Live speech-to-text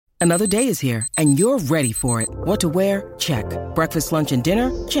Another day is here, and you're ready for it. What to wear? Check. Breakfast, lunch, and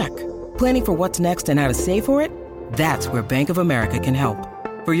dinner? Check. Planning for what's next and how to save for it? That's where Bank of America can help.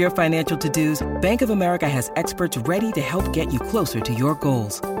 For your financial to-dos, Bank of America has experts ready to help get you closer to your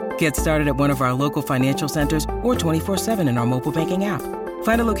goals. Get started at one of our local financial centers or 24/7 in our mobile banking app.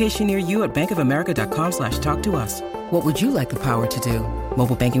 Find a location near you at bankofamerica.com/talktous. What would you like the power to do?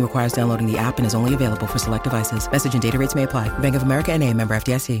 Mobile banking requires downloading the app and is only available for select devices. Message and data rates may apply. Bank of America N.A., member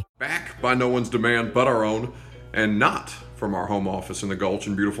FDIC. Back by no one's demand but our own, and not from our home office in the Gulch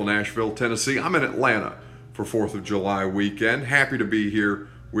in beautiful Nashville, Tennessee. I'm in Atlanta for 4th of July weekend. Happy to be here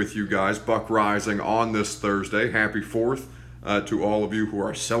with you guys. Buck Rising on this Thursday. Happy 4th to all of you who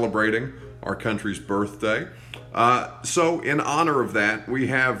are celebrating our country's birthday. So in honor of that,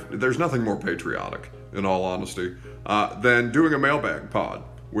 there's nothing more patriotic, in all honesty, than doing a mailbag pod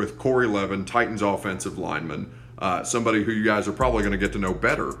with Corey Levin, Titans offensive lineman, somebody who you guys are probably going to get to know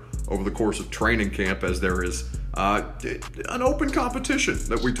better over the course of training camp, as there is an open competition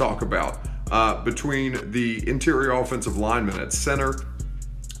that we talk about between the interior offensive linemen at center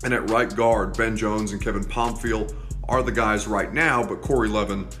and at right guard. Ben Jones and Kevin Pomfield are the guys right now, but Corey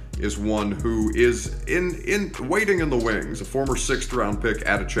Levin is one who is in waiting in the wings, a former 6th round pick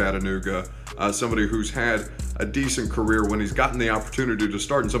out of Chattanooga, somebody who's had a decent career when he's gotten the opportunity to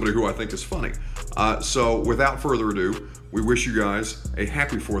start, and somebody who I think is funny. So without further ado, we wish you guys a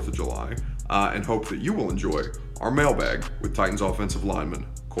happy 4th of July and hope that you will enjoy our mailbag with Titans offensive lineman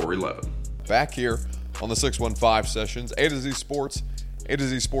Corey Levin. Back here on the 615 sessions, A to Z Sports, A to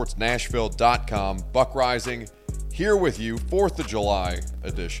Z Sports Nashville.com. Buck Rising here with you, 4th of July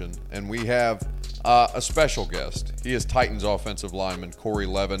edition, and we have a special guest. He is Titans offensive lineman Corey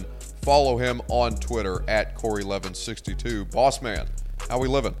Levin. Follow him on Twitter at CoreyLevin62. Boss man, how we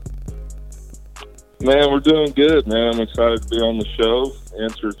living? Man, we're doing good, man. I'm excited to be on the show,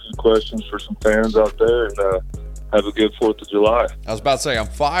 answer a few questions for some fans out there, and have a good 4th of July. I was about to say, I'm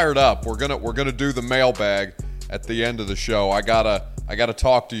fired up. We're gonna do the mailbag at the end of the show. I gotta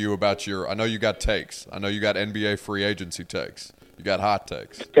talk to you about I know you got takes. I know you got NBA free agency takes. You got hot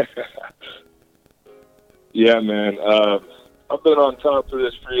takes. Yeah, man. I've been on top of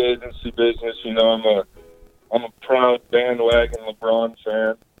this free agency business. You know, I'm a proud bandwagon LeBron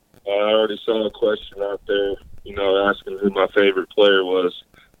fan. I already saw a question out there, you know, asking who my favorite player was.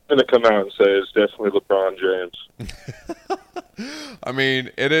 I'm going to come out and say it's definitely LeBron James. I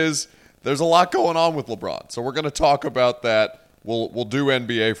mean, there's a lot going on with LeBron. So we're going to talk about that. We'll do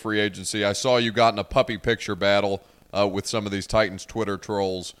NBA free agency. I saw you got in a puppy picture battle with some of these Titans Twitter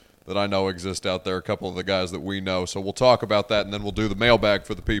trolls that I know exist out there, a couple of the guys that we know. So we'll talk about that, and then we'll do the mailbag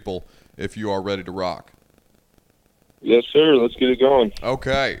for the people if you are ready to rock. Yes, sir. Let's get it going.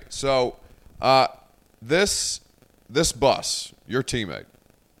 Okay. So this bus, your teammate,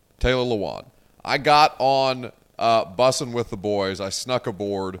 Taylor Lewan, I got on Bussing with the Boys. I snuck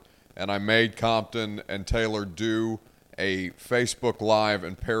aboard, and I made Compton and Taylor do a Facebook Live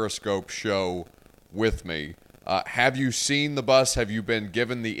and Periscope show with me. Have you seen the bus? Have you been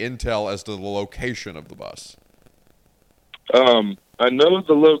given the intel as to the location of the bus? I know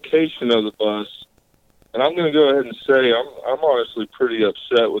the location of the bus, and I'm going to go ahead and say I'm honestly pretty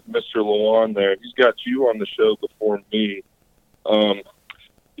upset with Mr. Lewan there. He's got you on the show before me.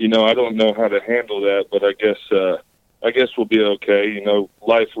 You know, I don't know how to handle that, but I guess we'll be okay. You know,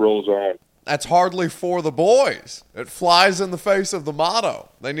 life rolls on. That's hardly for the boys. It flies in the face of the motto.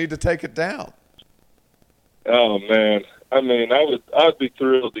 They need to take it down. Oh, man. I mean, I'd be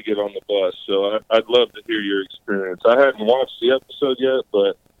thrilled to get on the bus, so I'd love to hear your experience. I haven't watched the episode yet,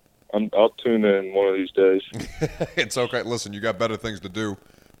 but I'll tune in one of these days. It's okay. Listen, you got better things to do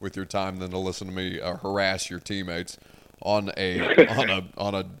with your time than to listen to me harass your teammates on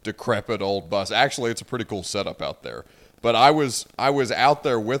a decrepit old bus. Actually, it's a pretty cool setup out there. But I was out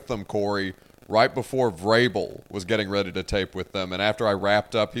there with them, Corey, right before Vrabel was getting ready to tape with them, and after I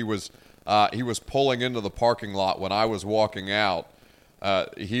wrapped up, he was pulling into the parking lot when I was walking out.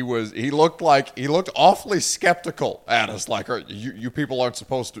 He looked awfully skeptical at us, like you people aren't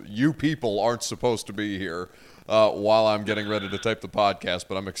supposed to be here while I'm getting ready to tape the podcast.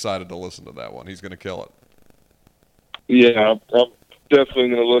 But I'm excited to listen to that one. He's going to kill it. Yeah, I'm definitely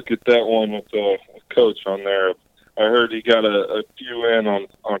going to look at that one with Coach on there. I heard he got a few in on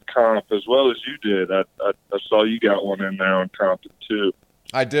comp as well as you did. I saw you got one in there on comp too.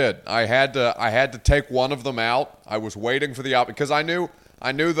 I did. I had to take one of them out. I was waiting for the out because I knew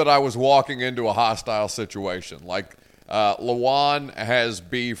that I was walking into a hostile situation. Like Lewan has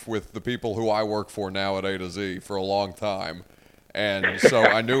beef with the people who I work for now at A to Z for a long time, and so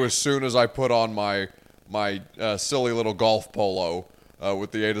I knew as soon as I put on my silly little golf polo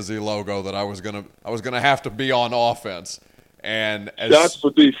with the A to Z logo that I was gonna have to be on offense. And shots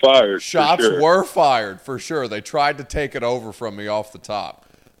would be fired. Shots for sure. were fired for sure. They tried to take it over from me off the top,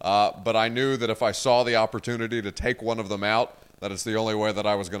 but I knew that if I saw the opportunity to take one of them out, that it's the only way that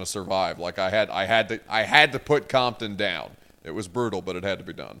I was going to survive. Like I had to put Compton down. It was brutal, but it had to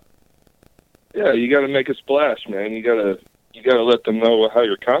be done. Yeah, you got to make a splash, man. You gotta let them know how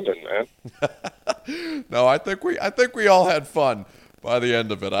you're coming, man. No, I think we all had fun by the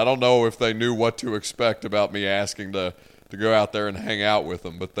end of it. I don't know if they knew what to expect about me asking to go out there and hang out with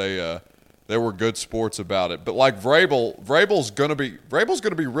them, but they were good sports about it. But like Vrabel's gonna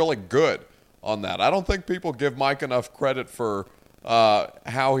be really good on that. I don't think people give Mike enough credit for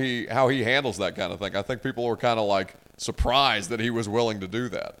how he handles that kind of thing. I think people were kind of like surprised that he was willing to do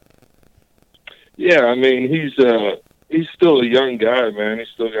that. Yeah, I mean he's still a young guy, man. He's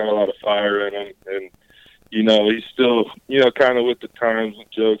still got a lot of fire in him, and he's still kind of with the times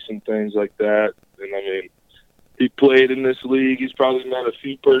with jokes and things like that. And I mean, he played in this league. He's probably met a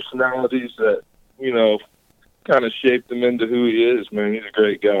few personalities that kind of shaped him into who he is, man. He's a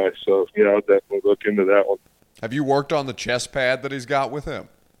great guy. So, I'll definitely look into that one. Have you worked on the chest pad that he's got with him?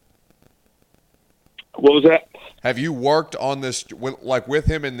 What was that? Have you worked on this, with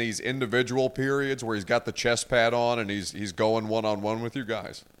him in these individual periods where he's got the chest pad on and he's going one-on-one with you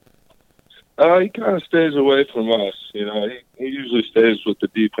guys? He kind of stays away from us. He usually stays with the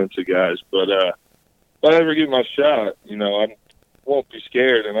defensive guys. But if I ever get my shot, I won't be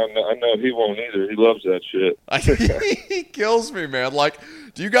scared, and I know he won't either. He loves that shit. He kills me, man. Like,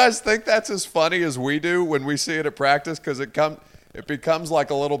 do you guys think that's as funny as we do when we see it at practice? Because it becomes like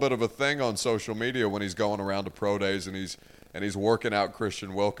a little bit of a thing on social media when he's going around to pro days and he's working out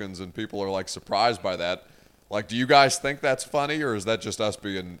Christian Wilkins, and people are like surprised by that. Like, do you guys think that's funny, or is that just us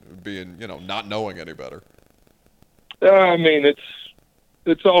being not knowing any better? I mean,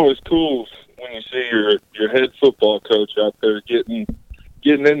 it's always cool when you see your head football coach out there getting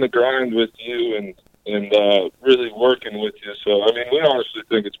in the grind with you and really working with you. So, I mean, we honestly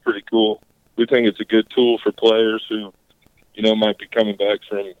think it's pretty cool. We think it's a good tool for players who, might be coming back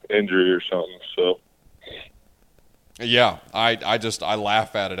from injury or something. So, yeah, I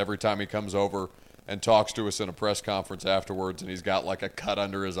laugh at it every time he comes over and talks to us in a press conference afterwards, and he's got like a cut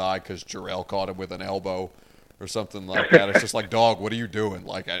under his eye because Jarrell caught him with an elbow or something like that. It's just like, dog, what are you doing?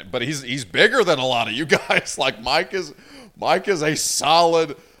 Like, but he's bigger than a lot of you guys. Like Mike is a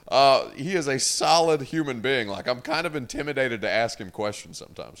solid. He is a solid human being. Like, I'm kind of intimidated to ask him questions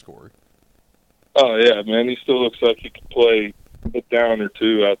sometimes, Corey. Oh yeah, man. He still looks like he could play a down or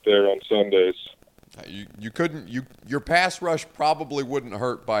two out there on Sundays. Your pass rush probably wouldn't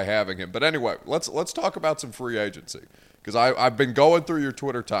hurt by having him. But anyway, let's talk about some free agency, because I've been going through your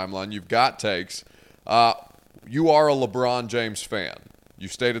Twitter timeline. You've got takes. You are a LeBron James fan. You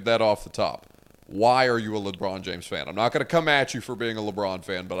stated that off the top. Why are you a LeBron James fan? I'm not going to come at you for being a LeBron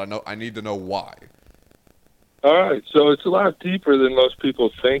fan, but I need to know why. All right, so it's a lot deeper than most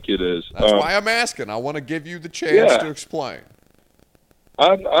people think it is. That's why I'm asking. I want to give you the chance to explain.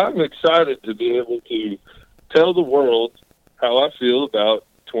 I'm excited to be able to tell the world how I feel about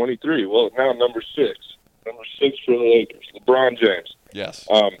 23. Well, now number 6. Number 6 for the Lakers, LeBron James. Yes.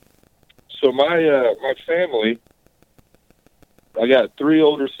 So my family, I got 3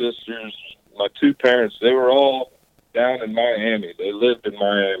 older sisters. My 2 parents, they were all down in Miami. They lived in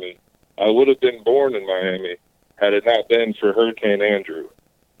Miami. I would have been born in Miami had it not been for Hurricane Andrew.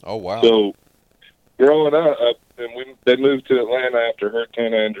 Oh, wow. So growing up, they moved to Atlanta after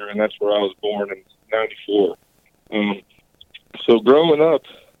Hurricane Andrew, and that's where I was born in '94. So growing up,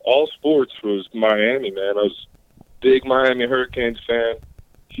 all sports was Miami, man. I was a big Miami Hurricanes fan,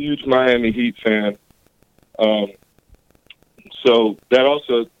 huge Miami Heat fan. So that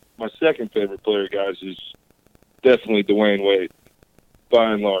also, my second favorite player, guys, is definitely Dwayne Wade.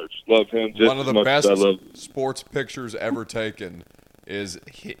 By and large, love him just one of the as much best as I love sports pictures ever taken is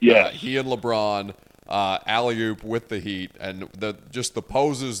he and LeBron alley-oop with the Heat, and the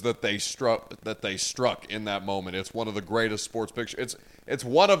poses that they struck in that moment. It's one of the greatest sports pictures. It's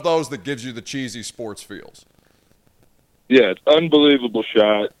one of those that gives you the cheesy sports feels. Yeah, it's unbelievable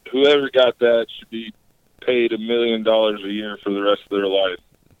shot. Whoever got that should be paid $1 million a year for the rest of their life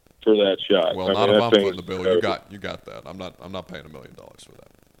for that shot. Well, not if I'm footing the bill. You got that. I'm not paying $1 million for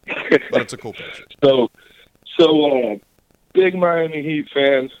that. But it's a cool picture. So big Miami Heat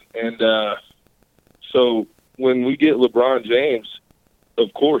fan, and so when we get LeBron James,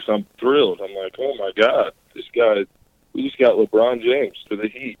 of course I'm thrilled. I'm like, oh my God, this guy! We just got LeBron James to the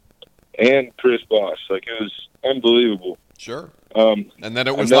Heat and Chris Bosh. Like, it was unbelievable. Sure. And then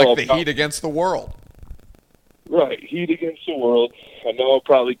it was like the Heat against the world. Right, heat against the world. I know I'll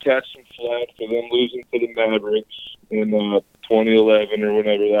probably catch some flack for them losing to the Mavericks in 2011 or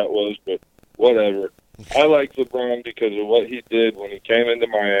whenever that was, but whatever. I like LeBron because of what he did when he came into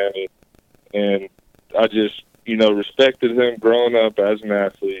Miami, and I just, respected him growing up as an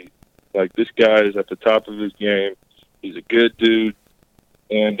athlete. Like, this guy is at the top of his game. He's a good dude,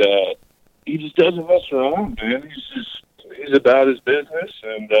 and he just doesn't mess around, man. He's about his business,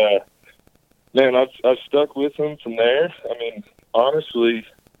 and man, I've stuck with him from there. I mean, honestly,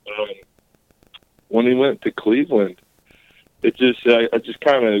 when he went to Cleveland, I just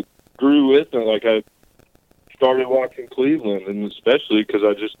kind of grew with him. Like, I started watching Cleveland, and especially because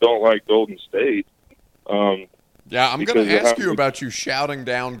I just don't like Golden State. Yeah, I'm going to ask you about you shouting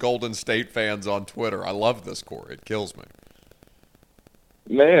down Golden State fans on Twitter. I love this, Corey. It kills me.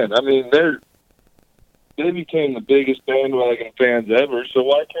 Man, I mean, they became the biggest bandwagon fans ever, so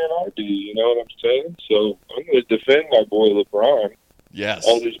why can't I be? You know what I'm saying? So I'm going to defend my boy LeBron. Yes.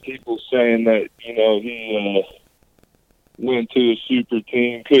 All these people saying that, he went to a super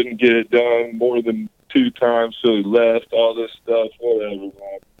team, couldn't get it done more than 2 times, so he left, all this stuff, whatever,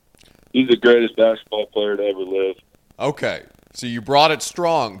 man. He's the greatest basketball player to ever live. Okay, so you brought it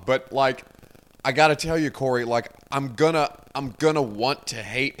strong, but, I got to tell you, Corey, I'm gonna want to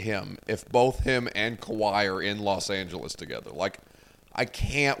hate him if both him and Kawhi are in Los Angeles together. I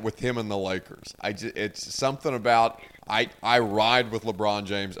can't with him and the Lakers. It's something about I ride with LeBron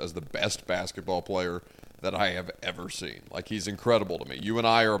James as the best basketball player that I have ever seen. He's incredible to me. You and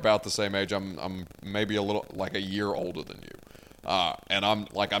I are about the same age. I'm maybe a little a year older than you. And I'm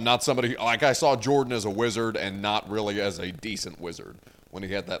not somebody I saw Jordan as a wizard and not really as a decent wizard when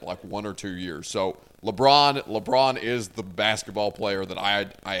he had that 1 or 2 years. So LeBron is the basketball player that I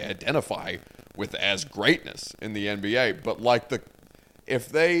identify with as greatness in the NBA. But if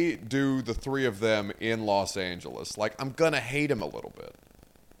they do the 3 of them in Los Angeles, I'm gonna hate him a little bit.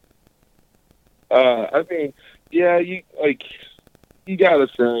 I mean, yeah, you gotta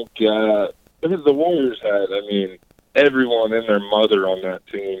think because the Warriors had, everyone and their mother on that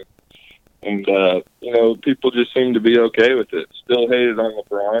team. And, people just seem to be okay with it. Still hated on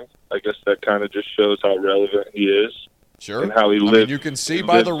LeBron. I guess that kind of just shows how relevant he is. Sure. And how he lives. You can see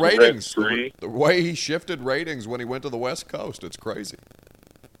by the ratings, the way he shifted ratings when he went to the West Coast. It's crazy.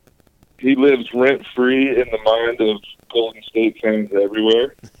 He lives rent-free in the mind of Golden State fans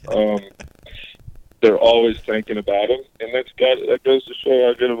everywhere. They're always thinking about him. And that goes to show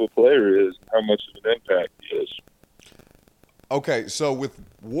how good of a player he is and how much of an impact he is. Okay, so with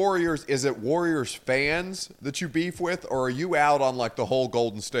Warriors, is it Warriors fans that you beef with, or are you out on the whole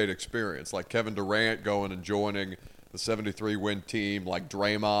Golden State experience, like Kevin Durant going and joining the 73-win team, like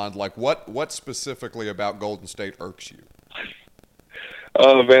Draymond? What specifically about Golden State irks you?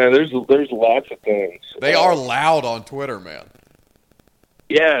 Oh man, there's lots of things. They are loud on Twitter, man.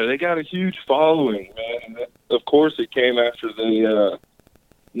 Yeah, they got a huge following, man. Of course, it came after they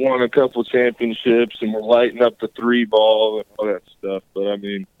won a couple championships and were lighting up the 3 ball and all that stuff. But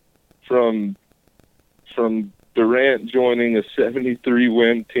from Durant joining a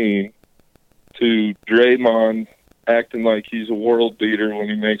 73-win team to Draymond acting like he's a world beater when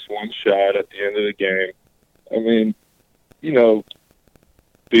he makes one shot at the end of the game.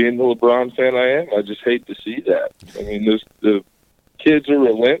 Being the LeBron fan I am, I just hate to see that. The kids are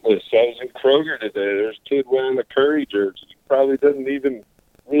relentless. I was in Kroger today. There's a kid wearing a Curry jersey. He probably doesn't even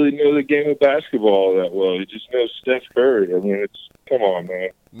really know the game of basketball that well. He just knows Steph Curry. Come on, man.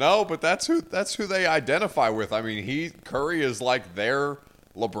 No, but that's who they identify with. Curry is their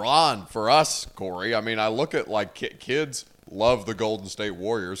LeBron for us, Corey. I look at kids love the Golden State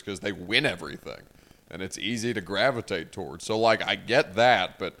Warriors because they win everything, and it's easy to gravitate towards. So I get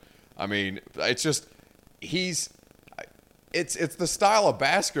that, but it's just It's the style of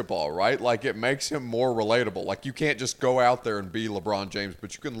basketball, right? It makes him more relatable. You can't just go out there and be LeBron James,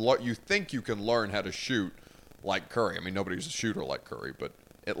 but you think you can learn how to shoot like Curry. Nobody's a shooter like Curry, but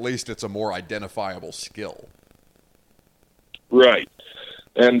at least it's a more identifiable skill. Right.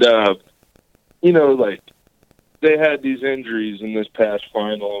 And, they had these injuries in this past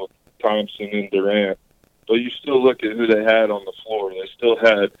final, Thompson and Durant, but you still look at who they had on the floor. They still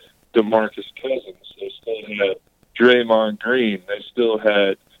had DeMarcus Cousins. They still had Draymond Green. They still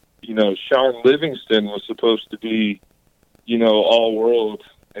had, Sean Livingston was supposed to be, all-world,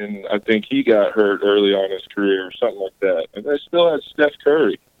 and I think he got hurt early on in his career or something like that. And they still had Steph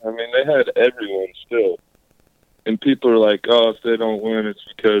Curry. They had everyone still. And people are like, oh, if they don't win, it's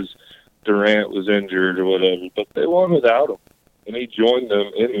because Durant was injured or whatever. But they won without him, and he joined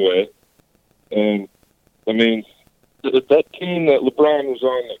them anyway. And, that team that LeBron was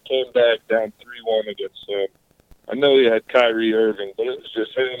on that came back down 3-1 against them, I know he had Kyrie Irving, but it was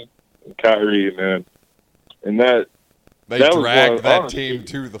just him and Kyrie, man. And that dragged that team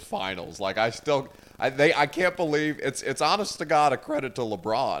to the finals. Like I can't believe it's honest to God a credit to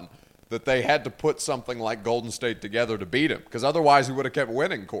LeBron that they had to put something like Golden State together to beat him, because otherwise he would have kept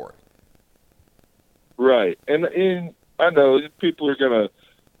winning, Corey. Right, and I know people are gonna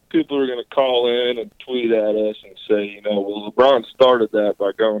call in and tweet at us and say, well, LeBron started that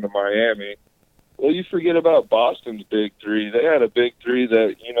by going to Miami. Well, you forget about Boston's big three. They had a big three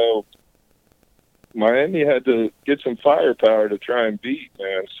that Miami had to get some firepower to try and beat,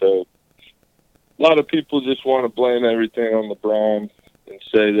 man. So a lot of people just want to blame everything on LeBron and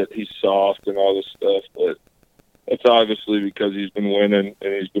say that he's soft and all this stuff, but it's obviously because he's been winning,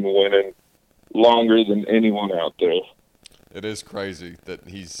 and he's been winning longer than anyone out there. It is crazy that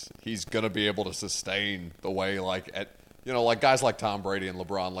he's going to be able to sustain the way, like guys like Tom Brady and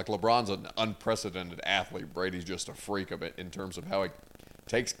LeBron. Like LeBron's an unprecedented athlete. Brady's just a freak of it in terms of how he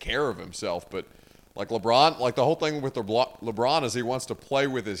takes care of himself. But like LeBron, like the whole thing with LeBron is he wants to play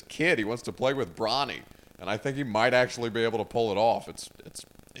with his kid. He wants to play with Bronny. And I think he might actually be able to pull it off. It's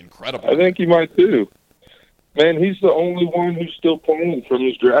incredible. I think he might too. Man, he's the only one who's still playing from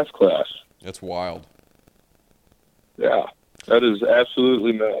his draft class. It's wild. Yeah, that is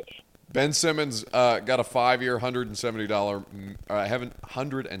absolutely nuts. Ben Simmons got a 5-year,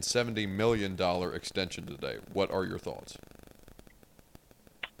 $170 million extension today. What are your thoughts?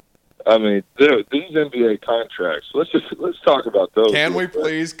 I mean, dude, these NBA contracts. Let's talk about those. Can we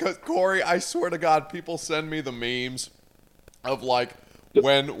please? 'Cause Corey, I swear to God, people send me the memes of like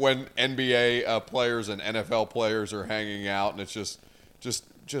when NBA players and NFL players are hanging out, and it's just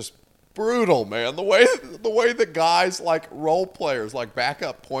brutal, man. The way that guys like role players, like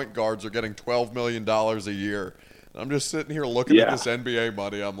backup point guards, are getting $12 million a year. And I'm just sitting here looking at this NBA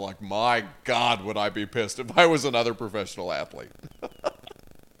money. I'm like, my God, would I be pissed if I was another professional athlete?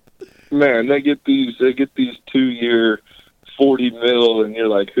 Man, they get these 2-year $40 million, and you're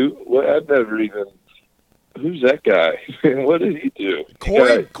like, who? What? I've never even. Who's that guy? What did he do?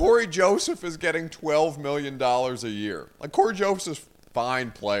 Corey Joseph is getting $12 million a year. Like Corey Joseph's a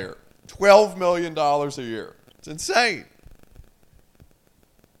fine player. $12 million a year. It's insane.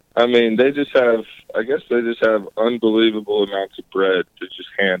 I mean, I guess they just have unbelievable amounts of bread to just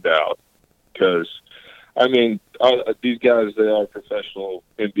hand out. Because, I mean, these guys, they are professional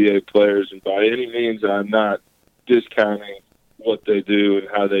NBA players, and by any means, I'm not discounting what they do and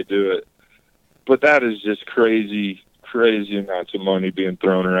how they do it. But that is just crazy, crazy amounts of money being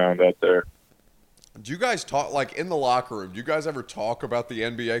thrown around out there. Do you guys talk, like in the locker room, do you guys ever talk about the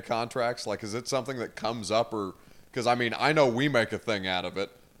NBA contracts? Like, is it something that comes up, or, because I mean, I know we make a thing out of it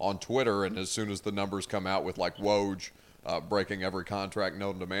on Twitter, and as soon as the numbers come out with like Woj breaking every contract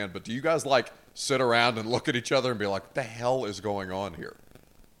known to man, but do you guys like sit around and look at each other and be like, what the hell is going on here?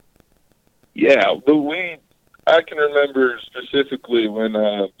 Yeah, I can remember specifically when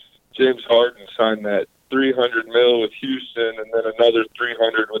James Harden signed that $300 million with Houston and then another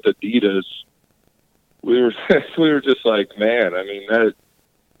 $300 with Adidas. We were just like, man, I mean, that's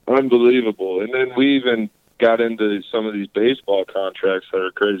unbelievable. And then we even got into some of these baseball contracts that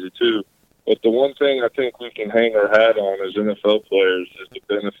are crazy too. But the one thing I think we can hang our hat on as NFL players is the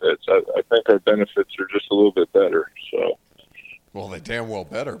benefits. I think our benefits are just a little bit better. So. Well, they damn well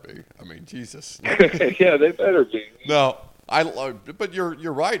better be. I mean, Jesus. Yeah, they better be. No, but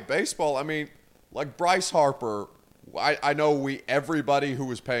you're right. Baseball, I mean, like Bryce Harper, I know everybody who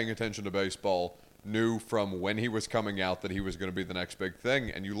was paying attention to baseball knew from when he was coming out that he was going to be the next big thing.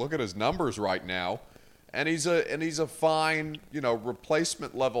 And you look at his numbers right now, and he's a fine,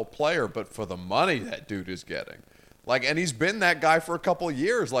 replacement level player, but for the money that dude is getting. Like, and he's been that guy for a couple of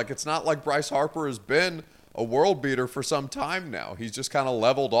years. Like, it's not like Bryce Harper has been a world beater for some time now. He's just kind of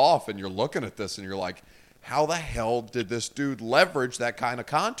leveled off, and you're looking at this and you're like, how the hell did this dude leverage that kind of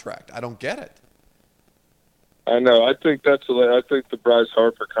contract? I don't get it. I know. I think the Bryce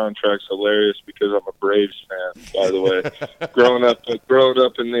Harper contract's hilarious because I'm a Braves fan, by the way. growing up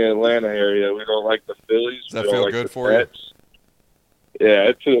in the Atlanta area, we don't like the Phillies. Does that feel good for you? Yeah,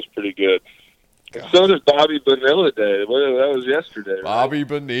 it feels pretty good. And so does Bobby Bonilla Day. That was yesterday, right? Bobby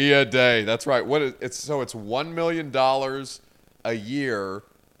Bonilla Day. That's right. It's $1 million a year,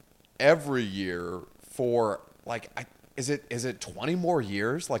 every year for like is it 20 more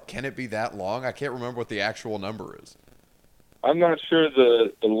years? Like, can it be that long? I can't remember what the actual number is. I'm not sure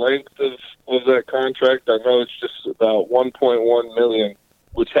the length of that contract. I know it's just about $1.1 million,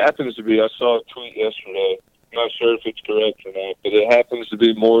 which happens to be. I saw a tweet yesterday. I'm not sure if it's correct or not, but it happens to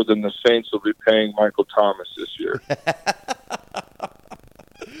be more than the Saints will be paying Michael Thomas this year.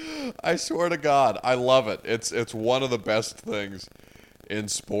 I swear to God, I love it. It's one of the best things in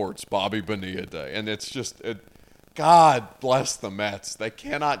sports, Bobby Bonilla Day. And it's just, God bless the Mets. They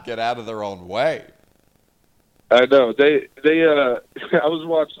cannot get out of their own way. I know. They I was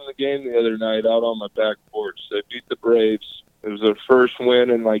watching the game the other night out on my back porch. They beat the Braves. It was their first win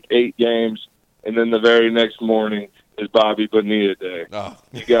in like 8 games. And then the very next morning is Bobby Bonilla Day. Oh.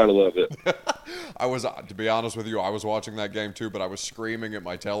 You got to love it. I was, to be honest with you, I was watching that game too, but I was screaming at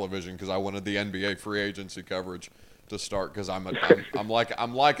my television because I wanted the NBA free agency coverage to start because I'm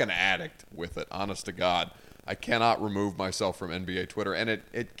like an addict with it, honest to God. I cannot remove myself from NBA Twitter, and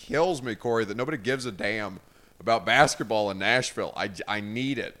it kills me, Corey, that nobody gives a damn about basketball in Nashville. I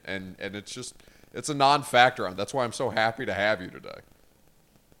need it, and it's a non-factor. That's why I'm so happy to have you today.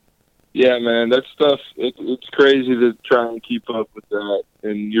 Yeah, man, that stuff, it's crazy to try and keep up with that.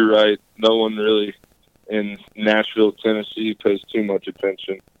 And you're right, no one really in Nashville, Tennessee pays too much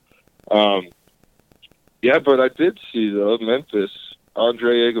attention. Yeah, but I did see, though, Memphis,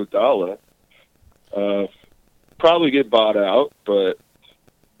 Andre Iguodala, probably get bought out, but...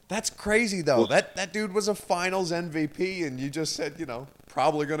 That's crazy, though. That dude was a finals MVP, and you just said,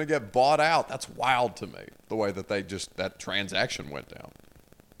 probably going to get bought out. That's wild to me, the way that that transaction went down.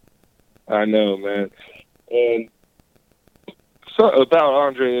 I know, man. And so about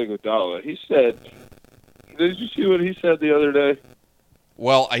Andre Iguodala, he said, did you see what he said the other day?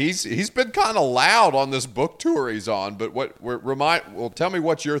 Well, he's been kind of loud on this book tour he's on, but tell me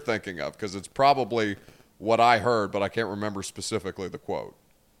what you're thinking of, because it's probably what I heard, but I can't remember specifically the quote.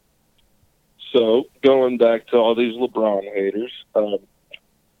 So, going back to all these LeBron haters,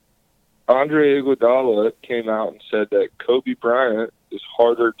 Andre Iguodala came out and said that Kobe Bryant is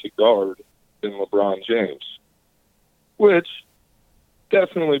harder to guard than LeBron James, which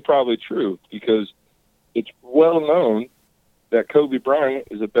definitely probably true because it's well known that Kobe Bryant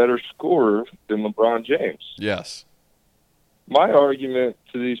is a better scorer than LeBron James. Yes. My argument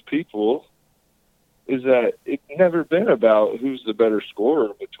to these people is that it's never been about who's the better scorer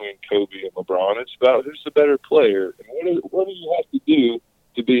between Kobe and LeBron. It's about who's the better player. And what do you have to do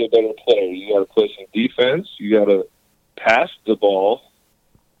to be a better player? You got to play some defense. You got to pass the ball,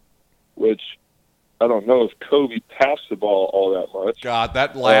 which I don't know if Kobe passed the ball all that much. God,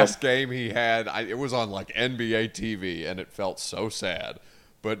 that last game he had, it was on like NBA TV, and it felt so sad.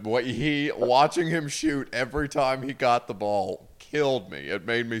 But watching him shoot every time he got the ball killed me. It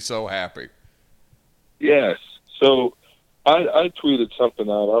made me so happy. Yes. So I tweeted something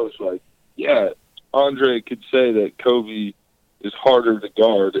out. I was like, yeah, Andre could say that Kobe is harder to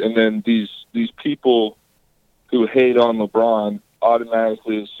guard. And then these people who hate on LeBron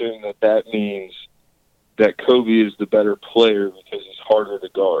automatically assume that means that Kobe is the better player because he's harder to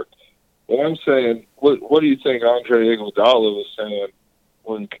guard. And I'm saying, what do you think Andre Iguodala was saying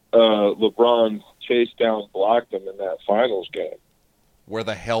when LeBron chased down, blocked him in that finals game? Where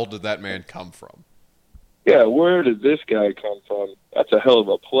the hell did that man come from? Yeah, where did this guy come from? That's a hell of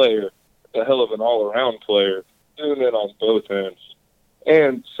a player, a hell of an all-around player, doing it on both ends.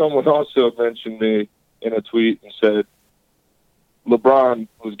 And someone also mentioned me in a tweet and said LeBron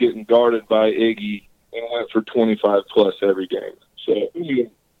was getting guarded by Iggy and went for 25-plus every game. So,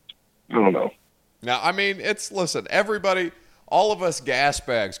 I don't know. Now, I mean, listen, everybody, all of us gas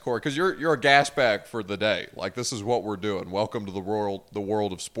bags, Corey, because you're a gas bag for the day. Like, this is what we're doing. Welcome to the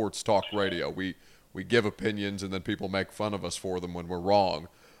world of sports talk radio. We give opinions, and then people make fun of us for them when we're wrong.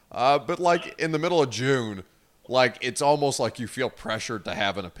 But, like, in the middle of June, like, it's almost like you feel pressured to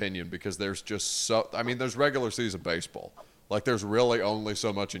have an opinion because there's just there's regular season baseball. Like, there's really only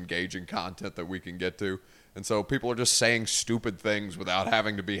so much engaging content that we can get to. And so people are just saying stupid things without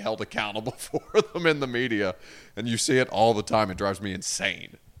having to be held accountable for them in the media. And you see it all the time. It drives me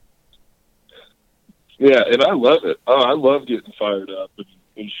insane. Yeah, and I love it. Oh, I love getting fired up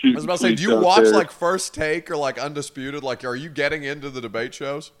and shooting. I was about to say, do you watch like First Take or like Undisputed? Like, are you getting into the debate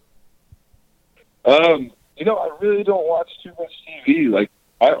shows? I really don't watch too much TV. Like,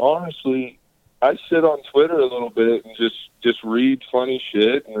 I sit on Twitter a little bit and just read funny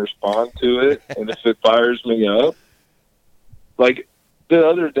shit and respond to it. And if it fires me up, like the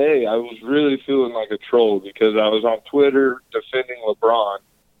other day, I was really feeling like a troll because I was on Twitter defending LeBron,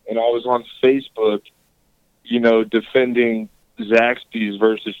 and I was on Facebook, defending Zaxby's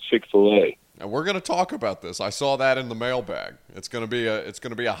versus Chick-fil-A. And we're going to talk about this. I saw that in the mailbag. It's going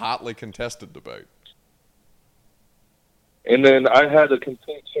to be a hotly contested debate. And then I had a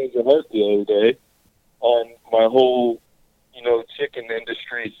complete change of heart the other day on my whole, chicken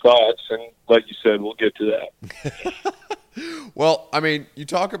industry thoughts. And like you said, we'll get to that. Well, I mean, you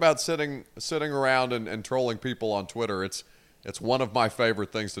talk about sitting around and trolling people on Twitter. It's It's one of my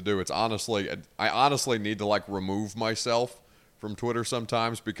favorite things to do. I honestly need to like remove myself from Twitter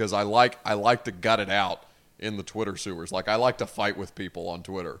sometimes because I like to gut it out in the Twitter sewers. Like I like to fight with people on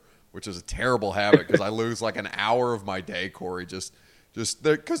Twitter, which is a terrible habit because I lose like an hour of my day, Corey, just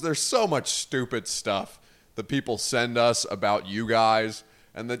because there's so much stupid stuff that people send us about you guys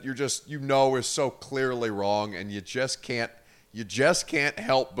and that is so clearly wrong, and you just can't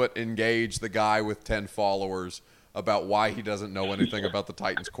help but engage the guy with 10 followers about why he doesn't know anything about the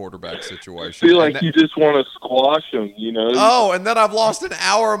Titans quarterback situation. I feel like you just want to squash him, you know? Oh, and then I've lost an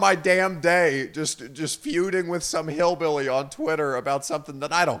hour of my damn day just feuding with some hillbilly on Twitter about something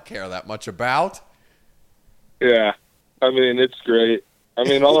that I don't care that much about. Yeah. I mean, it's great. I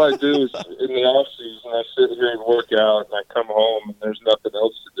mean, all I do is in the off season, I sit here and work out, and I come home, and there's nothing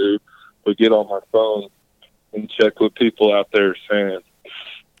else to do but get on my phone and check what people out there are saying.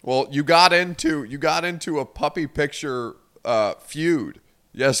 Well, you got into a puppy picture feud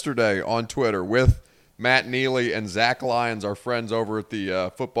yesterday on Twitter with Matt Neely and Zach Lyons, our friends over at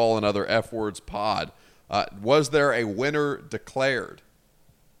the Football and Other F Words pod. Was there a winner declared?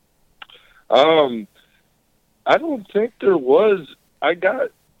 I don't think there was. I got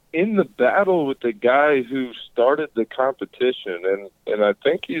in the battle with the guy who started the competition, and I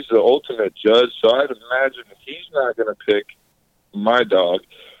think he's the ultimate judge, so I'd imagine he's not going to pick my dog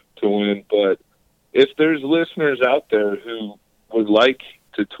to win. But if there's listeners out there who would like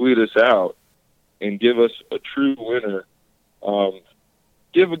to tweet us out and give us a true winner,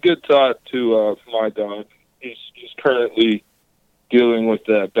 give a good thought to my dog. He's currently dealing with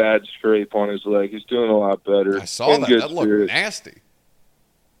that bad scrape on his leg. He's doing a lot better. I saw that. That looked nasty.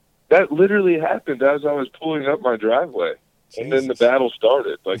 That literally happened as I was pulling up my driveway. Jesus. And then the battle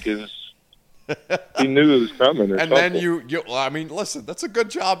started. Like, he knew it was coming. And something. Then I mean, listen, that's a good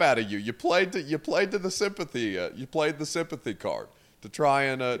job out of you. You played to the sympathy. You played the sympathy card to try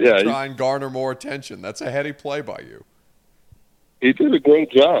and garner more attention. That's a heady play by you. He did a great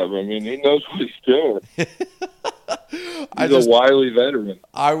job. I mean, he knows what he's doing. He's a wily veteran.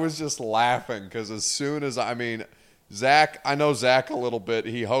 I was just laughing because as soon as Zach, I know Zach a little bit.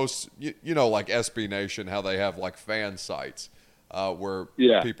 He hosts, like SB Nation, how they have like fan sites where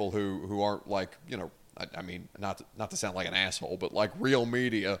people who aren't like, I mean, not to sound like an asshole, but like real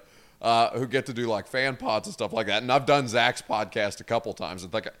media who get to do like fan pods and stuff like that. And I've done Zach's podcast a couple times. In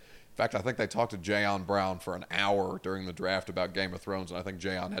fact, I think they talked to Jayon Brown for an hour during the draft about Game of Thrones, and I think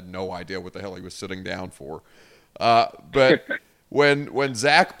Jayon had no idea what the hell he was sitting down for. But when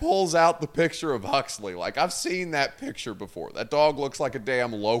Zach pulls out the picture of Huxley, like I've seen that picture before. That dog looks like a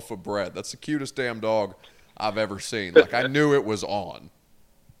damn loaf of bread. That's the cutest damn dog I've ever seen. Like I knew it was on.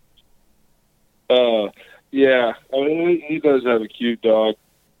 Yeah. I mean, he does have a cute dog.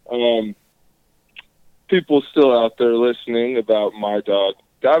 People still out there listening about my dog.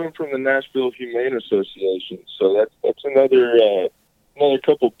 Got him from the Nashville Humane Association. So that's another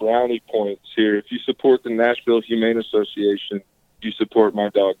couple brownie points here. If you support the Nashville Humane Association, you support my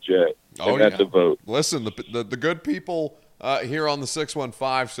dog Jet. And that's a vote. Listen, the good people here on the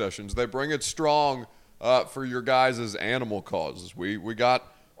 615 sessions, they bring it strong for your guys' animal causes. We got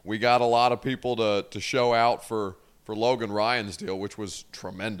a lot of people to show out for Logan Ryan's deal, which was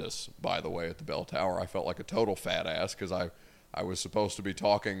tremendous, by the way, at the Bell Tower. I felt like a total fat ass because I was supposed to be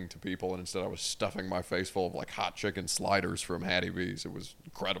talking to people, and instead I was stuffing my face full of like hot chicken sliders from Hattie B's. It was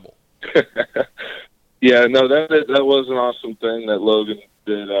incredible. Yeah, no, that was an awesome thing that Logan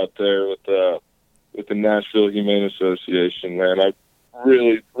did out there with the Nashville Humane Association. Man, I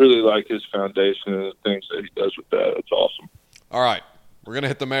really, really like his foundation and the things that he does with that. It's awesome. All right, we're gonna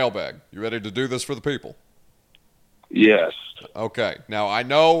hit the mailbag. You ready to do this for the people? Yes. Okay. Now I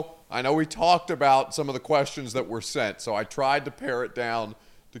know we talked about some of the questions that were sent, so I tried to pare it down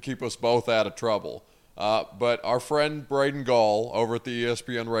to keep us both out of trouble. But our friend Braden Gall over at the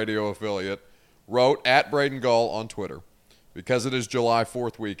ESPN radio affiliate wrote at Braden Gall on Twitter, because it is July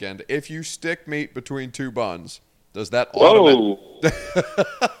 4th weekend, if you stick meat between two buns, does that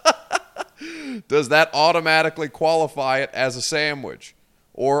automatically qualify it as a sandwich?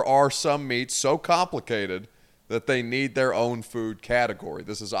 Or are some meats so complicated that they need their own food category?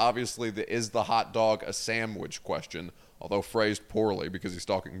 This is obviously is the hot dog a sandwich question, although phrased poorly because he's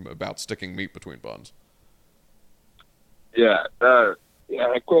talking about sticking meat between buns. Yeah, that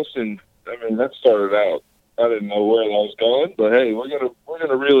question, I mean, that started out, I didn't know where that was going, but hey, we're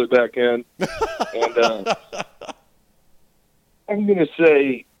gonna reel it back in. And I'm gonna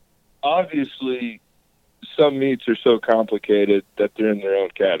say, obviously, some meats are so complicated that they're in their own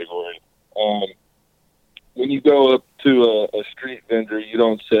category. When you go up to a street vendor, you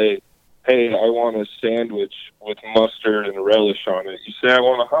don't say, hey, I want a sandwich with mustard and relish on it. You say, I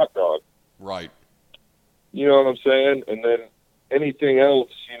want a hot dog. Right. You know what I'm saying? And then anything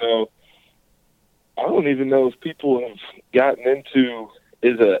else, I don't even know if people have gotten into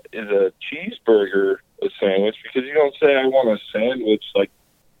is a cheeseburger a sandwich, because you don't say I want a sandwich like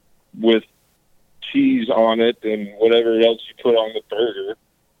with cheese on it and whatever else you put on the burger.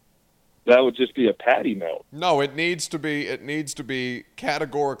 That would just be a patty melt. No, it needs to be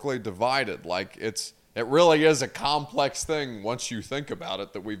categorically divided. Like it really is a complex thing once you think about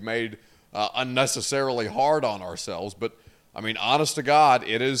it, that we've made unnecessarily hard on ourselves. But I mean, honest to God,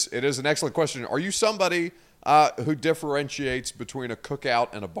 it is an excellent question. Are you somebody who differentiates between a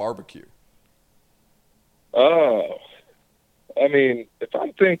cookout and a barbecue? Oh, I mean, if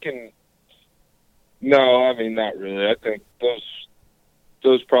I'm thinking, no, I mean, not really. I think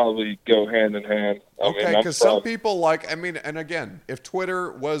those probably go hand in hand. Okay, because some people and again, if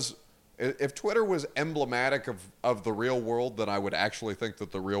Twitter was emblematic of the real world, then I would actually think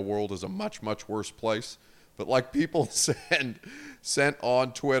that the real world is a much, much worse place. But like people sent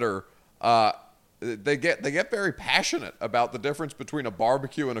on Twitter, they get very passionate about the difference between a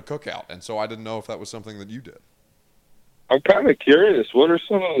barbecue and a cookout, and so I didn't know if that was something that you did. I'm kind of curious. What are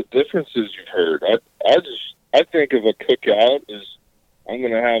some of the differences you've heard? I think of a cookout as I'm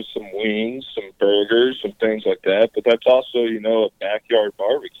going to have some wings, some burgers, some things like that. But that's also, a backyard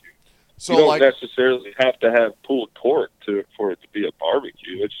barbecue. So you don't necessarily have to have pulled pork for it to be a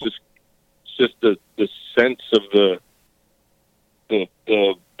barbecue. It's just the sense of the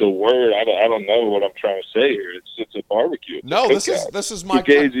word. I don't know what I'm trying to say here. It's a barbecue. This is my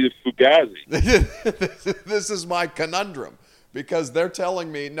fugazi. This is my conundrum, because they're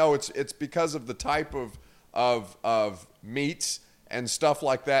telling me no, it's because of the type of meats and stuff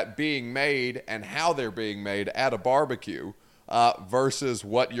like that being made and how they're being made at a barbecue versus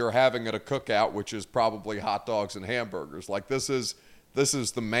what you're having at a cookout, which is probably hot dogs and hamburgers. Like this is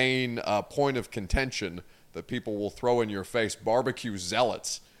the main point of contention that people will throw in your face, barbecue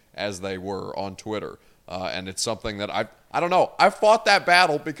zealots, as they were on Twitter. And it's something that I don't know. I've fought that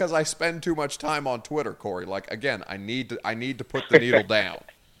battle because I spend too much time on Twitter, Corey. Like, again, I need to put the needle down.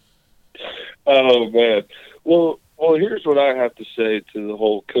 Oh, man. Well, here's what I have to say to the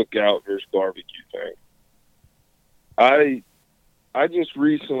whole cookout versus barbecue thing. I just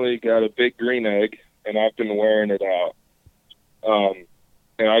recently got a big green egg, and I've been wearing it out.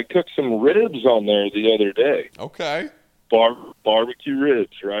 And I cooked some ribs on there the other day. Okay. Barbecue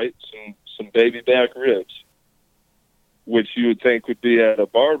ribs, right? Some baby back ribs, which you would think would be at a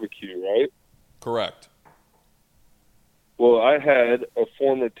barbecue, right? Correct. Well, I had a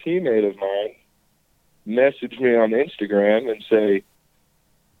former teammate of mine message me on Instagram and say,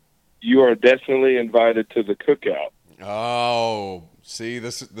 "You are definitely invited to the cookout." Oh, see,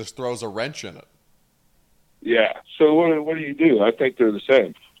 this throws a wrench in it. Yeah. So what do you do? I think they're the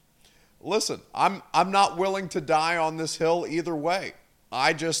same. Listen, I'm not willing to die on this hill either way.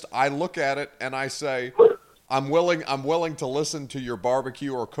 I look at it and I say, I'm willing to listen to your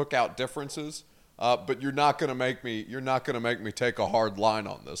barbecue or cookout differences, but you're not going to make me take a hard line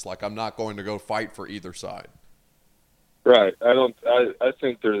on this. Like, I'm not going to go fight for either side. Right. I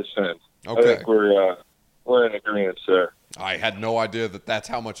think they're the same. Okay. I think we're in agreement there. I had no idea that that's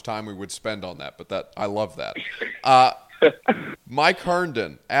how much time we would spend on that, but I love that. Mike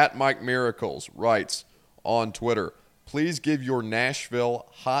Herndon at Mike Miracles writes on Twitter, please give your Nashville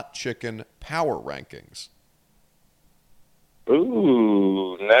hot chicken power rankings.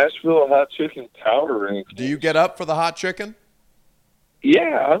 Ooh, Nashville hot chicken power rankings. Do you get up for the hot chicken?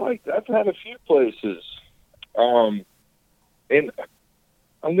 Yeah, I've had a few places. And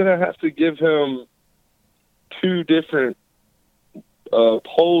I'm going to have to give him two different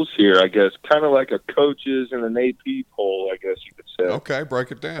polls here, I guess, kind of like a coaches and an AP poll, I guess you could say. Okay,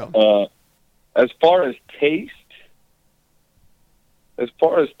 break it down. As far as taste,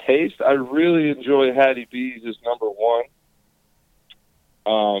 I really enjoy Hattie B's as number one.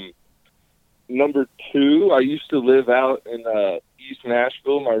 Number two, I used to live out in East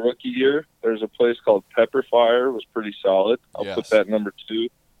Nashville my rookie year. There's a place called Pepper Fire. It was pretty solid. I'll put that number two.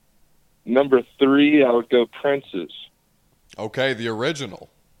 Number three, I would go Prince's. Okay, the original.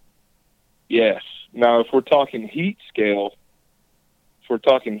 Yes. Now, if we're talking heat scale,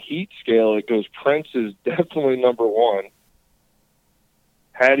 it goes Prince's definitely number one.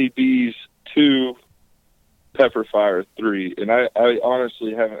 Hattie B's 2, Pepper Fire 3. And I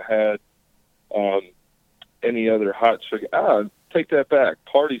honestly haven't had any other hot chicken. Take that back.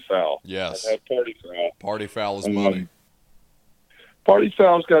 Party Foul. Yes. I've had Party Foul. Party Foul is money. Party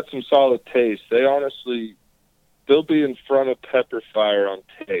Foul's got some solid taste. They'll be in front of Pepper Fire on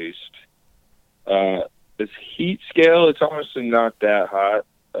taste. This heat scale, it's honestly not that hot.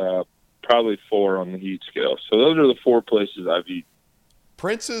 Probably 4 on the heat scale. So those are the 4 places I've eaten.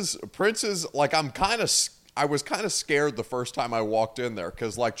 Prince's, like, I was kind of scared the first time I walked in there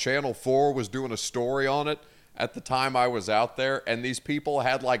because, like, Channel 4 was doing a story on it at the time I was out there, and these people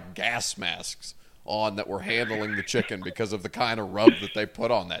had, like, gas masks on that were handling the chicken because of the kind of rub that they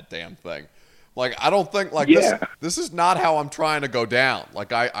put on that damn thing. Like, I don't think, like, this is not how I'm trying to go down.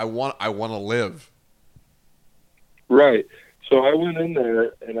 Like, I want to live. Right. So I went in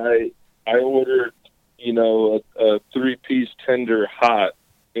there, and I ordered, you know, a 3-piece tender hot,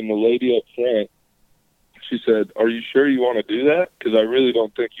 and the lady up front, she said, "Are you sure you want to do that? Because I really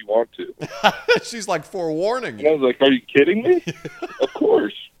don't think you want to." She's like, forewarning you. And I was like, "Are you kidding me?" Of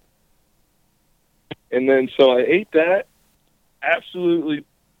course. And then so I ate that, absolutely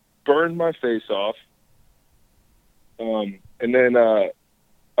burned my face off. And then I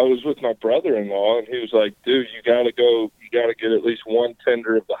was with my brother-in-law, and he was like, "Dude, you got to get at least 1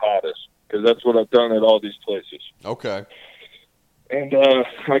 tender of the hottest, because that's what I've done at all these places." Okay. And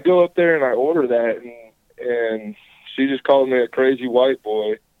I go up there and I order that, and she just called me a crazy white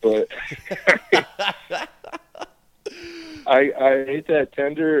boy. But I ate that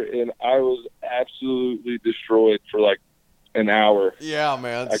tender, and I was absolutely destroyed for like an hour. Yeah,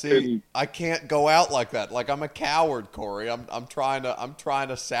 man. I can't go out like that. Like, I'm a coward, Corey. I'm trying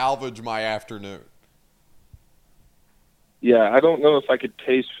to salvage my afternoon. Yeah, I don't know if I could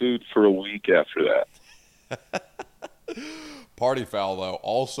taste food for a week after that. Party foul, though,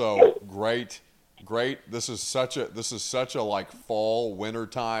 also great. This is such a like fall winter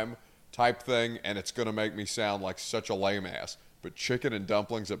time type thing, and it's gonna make me sound like such a lame ass. But chicken and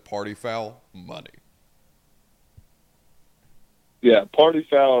dumplings at Party Foul, money. Yeah, Party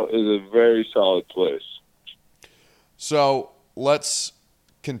Foul is a very solid place. So let's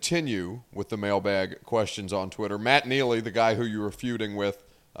continue with the mailbag questions on Twitter. Matt Neely, the guy who you were feuding with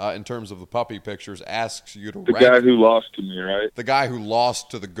in terms of the puppy pictures, asks you to rank... The guy who lost to me, right? The guy who lost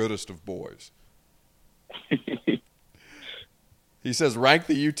to the goodest of boys. He says, rank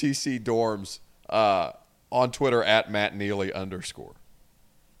the UTC dorms on Twitter at Matt Neely _.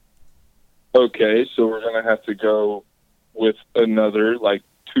 Okay, so we're going to have to go with another, like,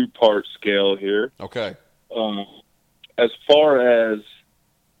 2-part scale here. Okay. As far as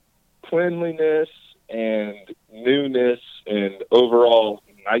cleanliness and newness and overall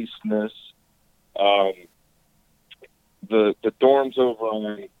niceness, the dorms over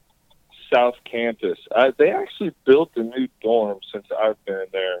on South Campus, they actually built a new dorm since I've been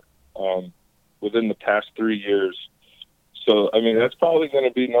there within the past 3 years. So, I mean, that's probably going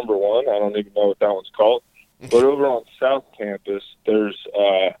to be number 1. I don't even know what that one's called. But over on South Campus, there's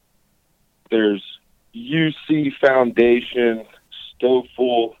UC Foundation,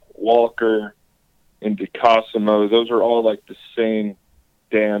 Stoffel, Walker, and DeCosimo. Those are all like the same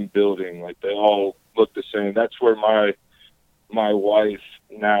damn building. Like, they all look the same. That's where my wife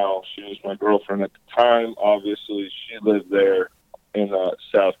now, she was my girlfriend at the time, obviously, she lived there in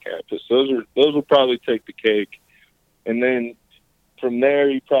South Campus. Those will probably take the cake. And then from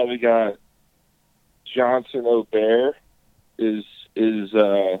there, you probably got Johnson O'Bear is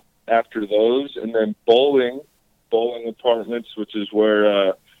after those, and then Bowling Apartments, which is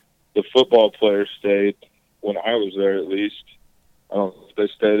where the football players stayed when I was there, at least. I don't know if they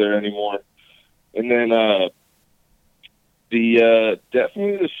stay there anymore. And then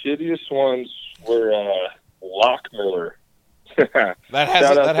definitely the shittiest ones were Lockmiller. that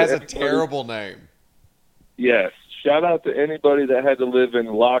has a terrible name. Yes. Shout out to anybody that had to live in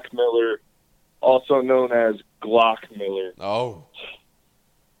Lockmiller, also known as Glockmiller. Oh.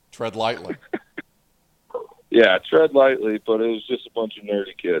 Tread lightly. Yeah, tread lightly, but it was just a bunch of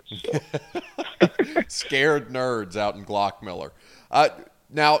nerdy kids. So. Scared nerds out in Glockmiller.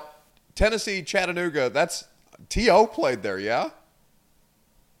 Now, Tennessee, Chattanooga, that's T.O. played there, yeah?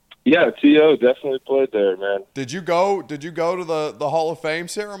 Yeah, T.O. definitely played there, man. Did you go to the Hall of Fame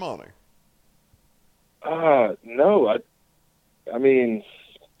ceremony? No. I mean,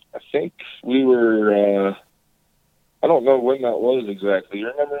 I think we were I don't know when that was exactly. You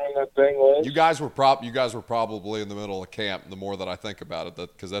remember when that thing was? You guys were probably in the middle of camp, the more that I think about it,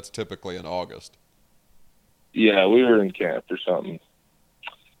 because that's typically in August. Yeah, we were in camp or something.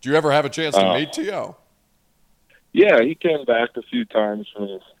 Did you ever have a chance to meet T.O.? Yeah, he came back a few times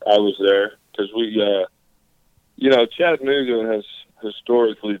when I was there because we, Chattanooga has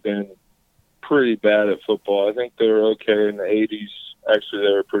historically been pretty bad at football. I think they were okay in the 80s. Actually,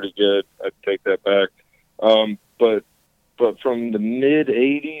 they were pretty good. I'd take that back. But from the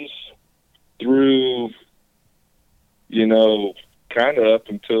mid-'80s through, kind of up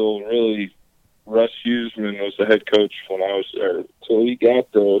until really Russ Huseman was the head coach when I was there. So he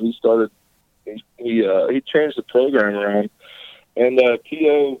got there. He started. He changed the program around, and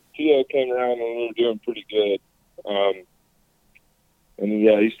T.O. came around and we were doing pretty good. And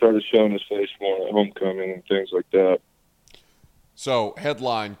yeah, he started showing his face more at homecoming and things like that. So,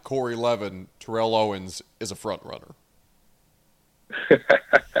 headline: Corey Levin, Terrell Owens is a front runner.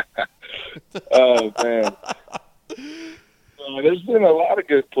 Oh man. There's been a lot of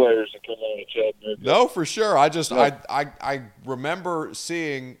good players that come out of Chattanooga. No, for sure. I remember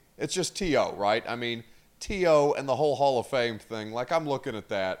seeing, it's just T.O., right? I mean, T.O. and the whole Hall of Fame thing, like I'm looking at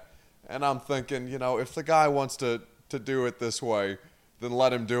that, and I'm thinking, you know, if the guy wants to do it this way, then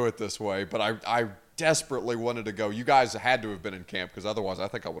let him do it this way. But I desperately wanted to go. You guys had to have been in camp because otherwise I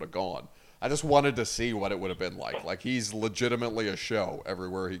think I would have gone. I just wanted to see what it would have been like. Like, he's legitimately a show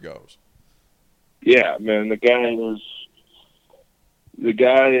everywhere he goes. Yeah, man, the guy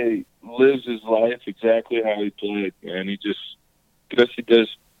lives his life exactly how he played, man. He does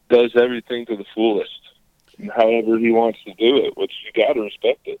everything to the fullest, and however he wants to do it, which you got to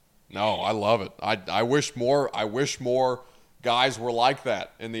respect it. No, I love it. I wish more guys were like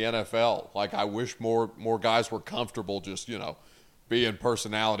that in the NFL. Like, I wish more guys were comfortable just, you know, being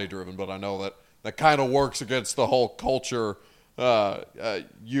personality driven. But I know that kind of works against the whole culture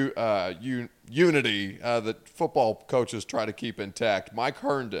unity that football coaches try to keep intact. Mike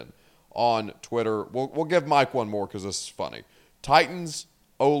Herndon on Twitter. We'll give Mike one more because this is funny. Titans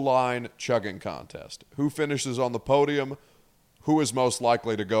O-line chugging contest. Who finishes on the podium? Who is most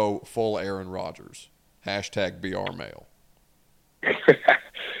likely to go full Aaron Rodgers? #BRMail.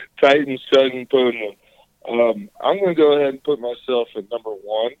 Titans chugging podium. I'm going to go ahead and put myself at number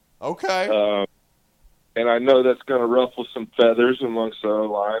one. Okay. And I know that's going to ruffle some feathers amongst our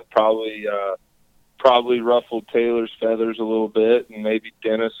line. Probably ruffle Taylor's feathers a little bit, and maybe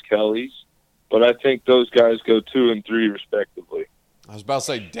Dennis Kelly's. But I think those guys go 2 and 3 respectively. I was about to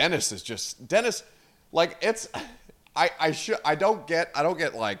say Dennis. Like, it's I don't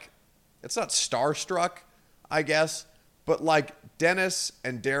get like, it's not starstruck, I guess, but like Dennis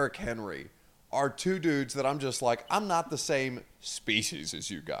and Derrick Henry are two dudes that I'm just like, I'm not the same species as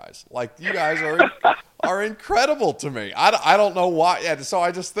you guys. Like, you guys are incredible to me. I don't know why. Yeah, so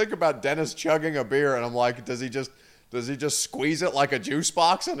I just think about Dennis chugging a beer, and I'm like, does he just squeeze it like a juice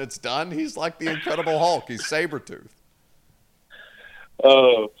box and it's done? He's like the Incredible Hulk. He's Sabretooth.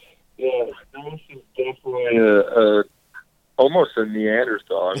 Oh, yeah. Dennis is definitely almost a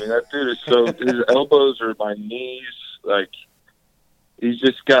Neanderthal. I mean, that dude is his elbows are my knees. Like, he's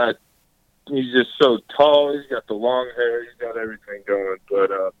just so tall. He's got the long hair. He's got everything going. But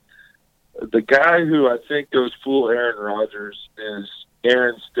the guy who I think goes full Aaron Rodgers is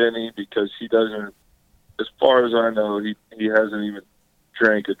Aaron Stinney, because he doesn't, as far as I know, he hasn't even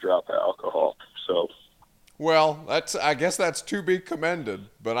drank a drop of alcohol. So, well, I guess that's to be commended.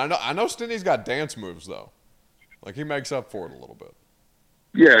 But I know Stinney's got dance moves though. Like, he makes up for it a little bit.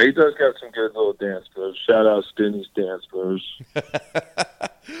 Yeah, he does got some good little dance moves. Shout out Stinney's dance moves.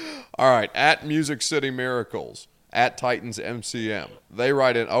 All right, at Music City Miracles, at Titans MCM. They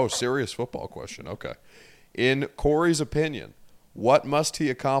write in, serious football question. Okay. In Corey's opinion, what must he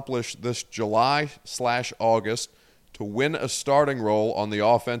accomplish this July/August to win a starting role on the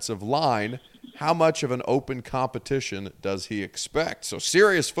offensive line? How much of an open competition does he expect? So,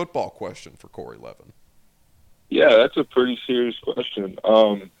 serious football question for Corey Levin. Yeah, that's a pretty serious question.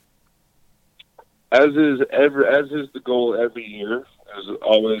 As is the goal every year, as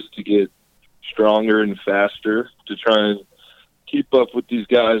always, to get stronger and faster, to try and keep up with these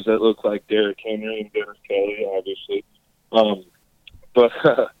guys that look like Derrick Henry and Dennis Kelly, obviously.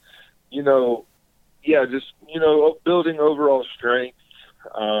 Building overall strength,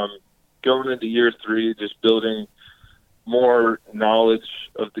 going into year 3, just building more knowledge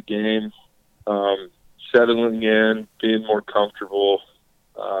of the game, settling in, being more comfortable,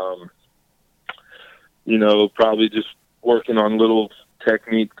 probably just working on little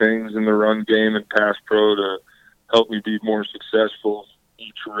technique things in the run game and pass pro to help me be more successful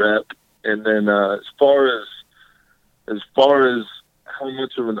each rep. And then as far as how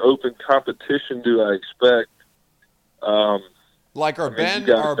much of an open competition do I expect? Like, are Ben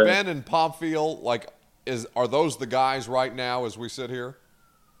and Pompfield, like, are those the guys right now as we sit here?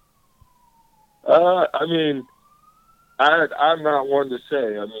 I'm not one to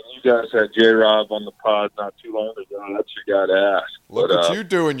say. I mean, you guys had J-Rob on the pod not too long ago. That's your guy to ask. Look at you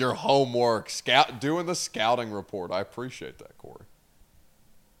doing your homework, doing the scouting report. I appreciate that, Corey.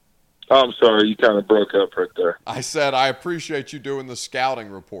 Oh, I'm sorry. You kind of broke up right there. I said I appreciate you doing the scouting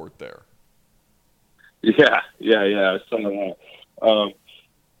report there. Yeah. I saw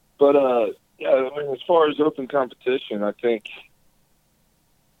that. Yeah, I mean, as far as open competition, I think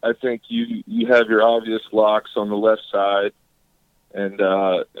you have your obvious locks on the left side, and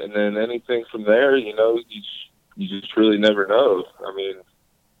then anything from there, you just really never know. I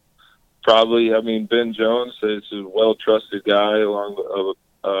mean, Ben Jones is a well trusted guy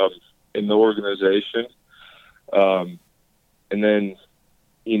in the organization, and then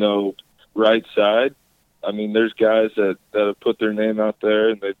right side. I mean, there's guys that have put their name out there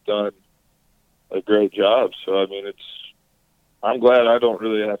and they've done a great job. So I mean, I'm glad I don't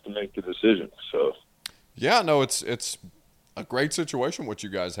really have to make the decision. So yeah, no, it's a great situation what you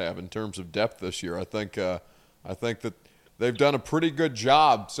guys have in terms of depth this year. I think that they've done a pretty good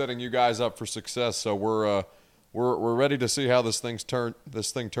job setting you guys up for success. So we're ready to see how this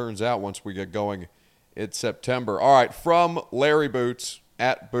thing turns out once we get going in September. All right, from Larry Boots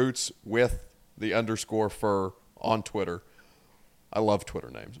at Boots with the _fur on Twitter. I love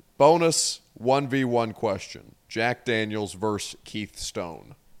Twitter names. Bonus 1v1 question: Jack Daniels versus Keith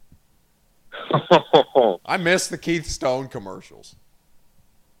Stone. I miss the Keith Stone commercials.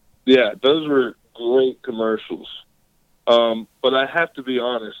 Yeah, those were great commercials. But I have to be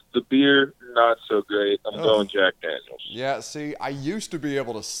honest, the beer, not so great. I'm going Jack Daniels. Yeah, see, I used to be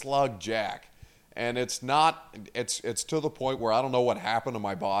able to slug Jack, and it's to the point where I don't know what happened to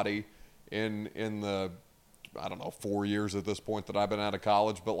my body in the, 4 years at this point that I've been out of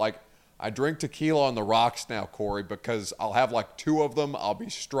college. But, like, I drink tequila on the rocks now, Corey, because I'll have, like, 2 of them, I'll be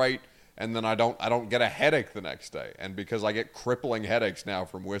straight, and then I don't get a headache the next day. And because I get crippling headaches now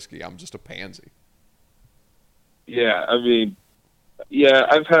from whiskey, I'm just a pansy. Yeah, I mean,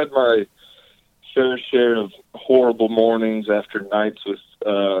 I've had my fair share of horrible mornings after nights with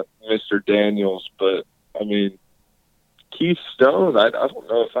Mr. Daniels, but I mean, Keith Stone, I don't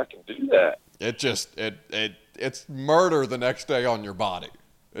know if I can do that. It's murder the next day on your body.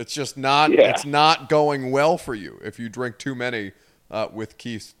 It's just not. Yeah. It's not going well for you if you drink too many with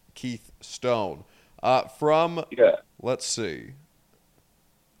Keith Stone. Let's see.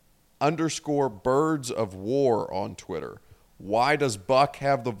 _Birds of War on Twitter. Why does Buck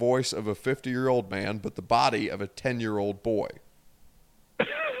have the voice of a 50-year-old man but the body of a 10-year-old boy?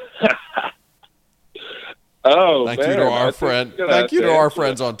 Thank you to our friend. Thank you to our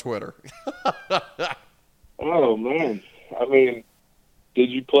friends on Twitter. Oh man, I mean, did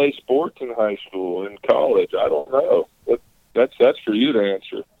you play sports in high school, in college? I don't know. That's for you to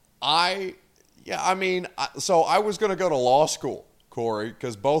answer. So I was going to go to law school, Corey,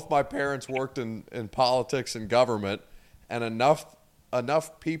 because both my parents worked in politics and government, and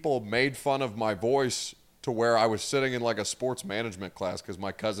enough people made fun of my voice to where I was sitting in like a sports management class because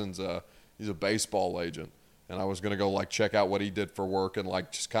my cousin's he's a baseball agent, and I was going to go like check out what he did for work and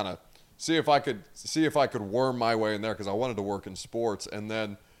like just kind of see if I could worm my way in there because I wanted to work in sports. And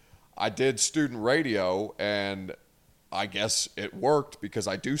then I did student radio, and I guess it worked because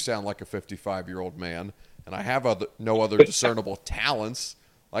I do sound like a 55-year-old man, and I have no other discernible talents.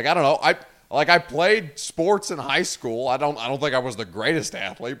 Like, I don't know. I played sports in high school. I don't think I was the greatest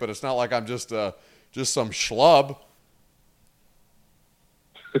athlete, but it's not like I'm just some schlub.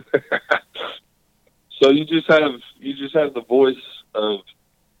 So you just have the voice of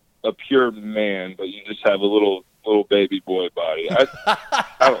a pure man, but you just have a little baby boy body. I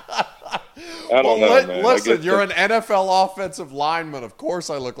don't know, man. Listen, you're an NFL offensive lineman. Of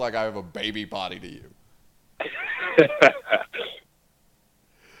course I look like I have a baby body to you.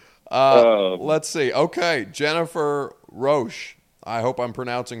 Let's see. Okay, Jennifer Roche. I hope I'm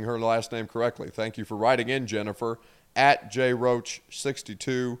pronouncing her last name correctly. Thank you for writing in, Jennifer, at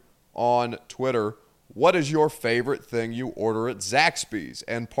JRoach62 on Twitter. What is your favorite thing you order at Zaxby's?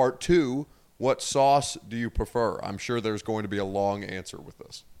 And part 2, what sauce do you prefer? I'm sure there's going to be a long answer with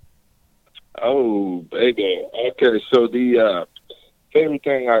this. Oh, baby. Okay, so the favorite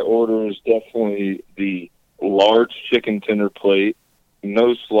thing I order is definitely the large chicken tender plate,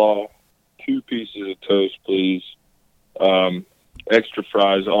 no slaw, 2 pieces of toast, please, extra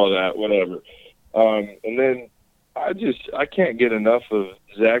fries, all that, whatever. And then I can't get enough of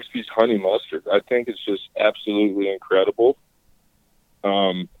Zaxby's honey mustard. I think it's just absolutely incredible.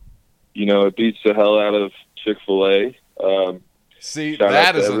 It beats the hell out of Chick-fil-A. See,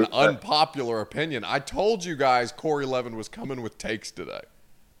 that is an unpopular opinion. I told you guys Corey Levin was coming with takes today.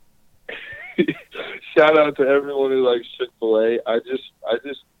 Shout out to everyone who likes Chick-fil-A. I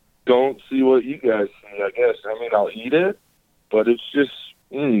just don't see what you guys see, I guess. I mean, I'll eat it, but it's just,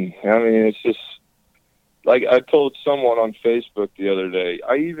 it's just, like I told someone on Facebook the other day.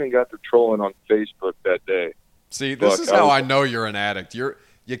 I even got to trolling on Facebook that day. See, this is how I know you're an addict.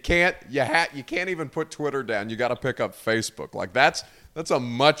 you can't even put Twitter down. You got to pick up Facebook. Like that's a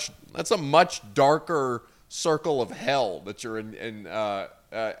much darker circle of hell that you're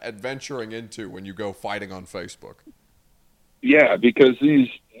adventuring into when you go fighting on Facebook. Yeah, because these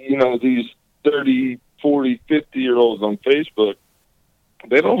 30, 40, 50-year-olds on Facebook,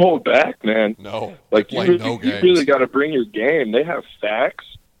 they don't hold back, man. No, like you really got to bring your game. They have facts.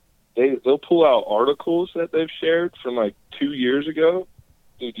 They'll pull out articles that they've shared from like 2 years ago.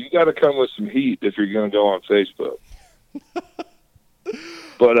 Dude, you got to come with some heat if you're going to go on Facebook.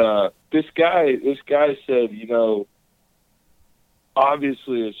 But this guy said,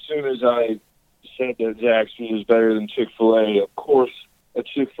 obviously as soon as I said that Zaxby's is better than Chick-fil-A, of course a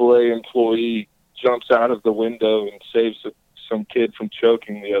Chick-fil-A employee jumps out of the window and saves some kid from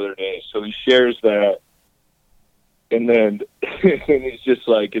choking the other day. So he shares that. And then he's just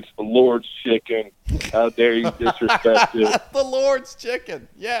like, it's the Lord's chicken. How dare you disrespect it? The Lord's chicken,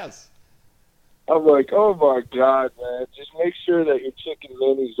 yes. I'm like, oh, my God, man. Just make sure that your chicken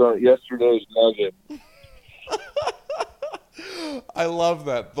minis aren't yesterday's nugget. I love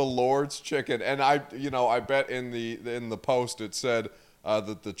that, the Lord's chicken. And I bet in the post it said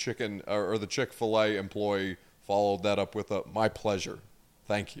that the chicken or the Chick-fil-A employee followed that up with a "my pleasure,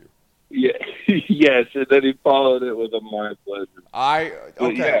 thank you." Yeah, yes, and then he followed it with a "my pleasure."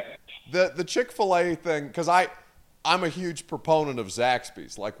 Okay. Yeah. The Chick-fil-A thing, because I'm a huge proponent of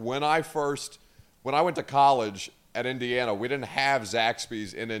Zaxby's. Like when I went to college at Indiana, we didn't have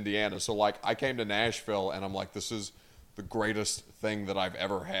Zaxby's in Indiana. So like I came to Nashville and I'm like, this is the greatest thing that I've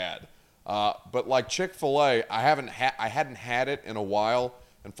ever had. But like Chick-fil-A, I hadn't had it in a while,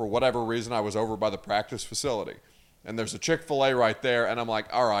 and for whatever reason, I was over by the practice facility, and there's a Chick-fil-A right there, and I'm like,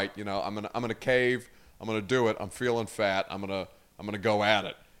 all right, I'm gonna cave, I'm gonna do it. I'm feeling fat. I'm gonna go at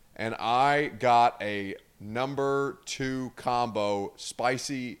it, and I got a number 2 combo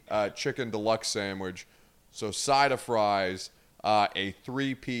spicy chicken deluxe sandwich, so side of fries, a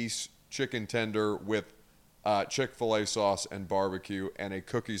 3-piece chicken tender with Chick-fil-A sauce and barbecue, and a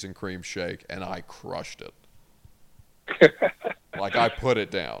cookies and cream shake, and I crushed it. Like I put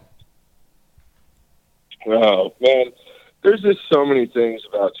it down. Oh, man. There's just so many things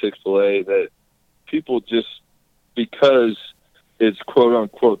about Chick-fil-A that people just, because it's quote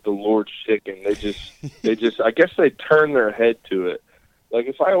unquote the Lord's chicken, they just I guess they turn their head to it. Like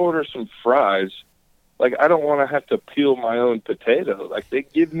if I order some fries, like I don't want to have to peel my own potato. Like they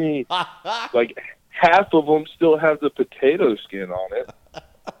give me like half of them still have the potato skin on it.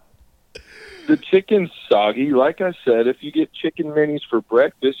 The chicken's soggy. Like I said, if you get chicken minis for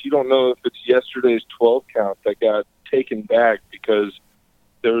breakfast, you don't know if it's yesterday's 12 count that got taken back because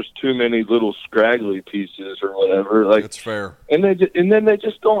there was too many little scraggly pieces or whatever. Like that's fair. And then they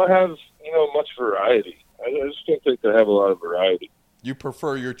just don't have much variety. I just don't think they have a lot of variety. You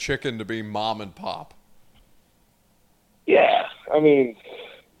prefer your chicken to be mom and pop? Yeah, I mean,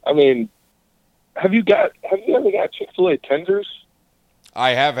 have you ever got Chick-fil-A tenders?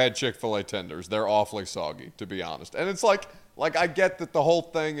 I have had Chick-fil-A tenders. They're awfully soggy, to be honest. And it's like I get that the whole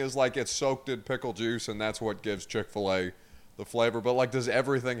thing is like it's soaked in pickle juice, and that's what gives Chick-fil-A the flavor. But like, does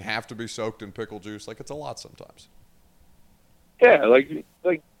everything have to be soaked in pickle juice? Like, it's a lot sometimes. Yeah, like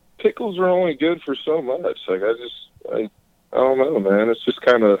pickles are only good for so much. Like I don't know, man. It's just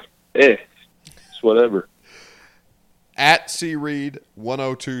kind of it's whatever. At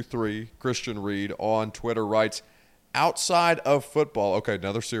CReed1023, Christian Reed on Twitter writes, outside of football, okay,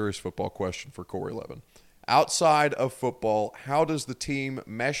 another serious football question for Corey Levin. Outside of football, how does the team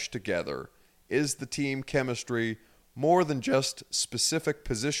mesh together? Is the team chemistry more than just specific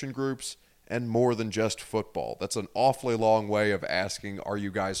position groups and more than just football? That's an awfully long way of asking, are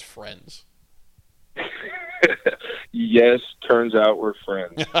you guys friends? Yes, turns out we're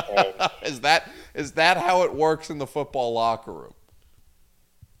friends. Is that how it works in the football locker room?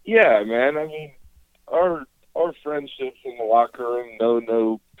 Yeah, man. I mean, our friendships in the locker room know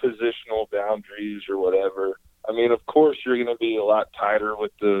no positional boundaries or whatever. I mean, of course, you're going to be a lot tighter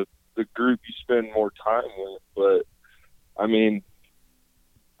with the group you spend more time with. But, I mean,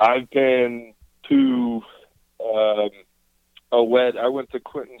 I've been to I went to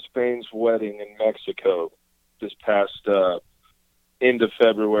Quentin Spain's wedding in Mexico this past end of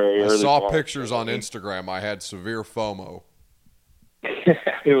February. I saw pictures on Instagram. I had severe FOMO.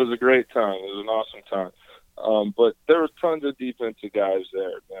 It was a great time. It was an awesome time. But there was tons of defensive guys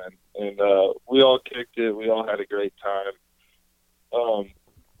there, man. And we all kicked it. We all had a great time. I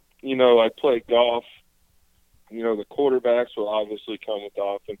play golf. The quarterbacks will obviously come with the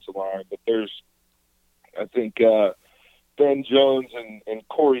offensive line. But I think Ben Jones and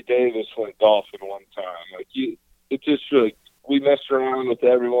Corey Davis went golfing one time. It just like we messed around with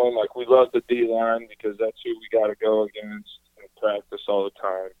everyone. Like, we love the D-line because that's who we got to go against and practice all the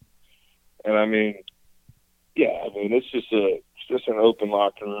time. And, I mean, yeah, I mean, it's just an open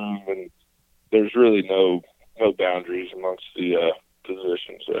locker room, and there's really no boundaries amongst the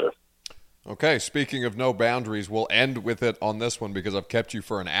positions there. Okay, speaking of no boundaries, we'll end with it on this one because I've kept you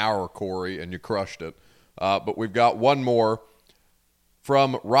for an hour, Corey, and you crushed it. But we've got one more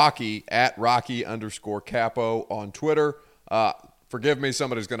from Rocky at Rocky_Capo on Twitter. Forgive me,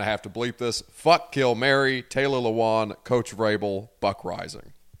 somebody's going to have to bleep this. Fuck, kill, Mary, Taylor Lewan, Coach Vrabel, Buck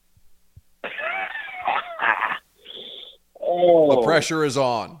Rising. Oh. The pressure is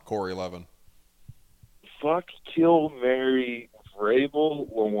on, Corey Levin. Fuck, kill, Mary, Vrabel,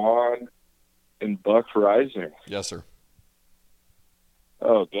 Lewan, and Buck Rising. Yes, sir.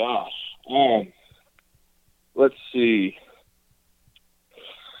 Oh, gosh. Let's see.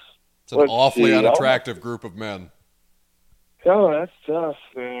 It's an awfully unattractive group of men. Oh, that's tough,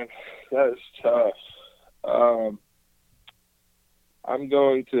 man. That is tough. I'm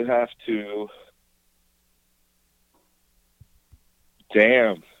going to have to.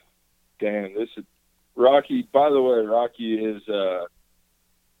 Damn. This is Rocky. By the way, Rocky is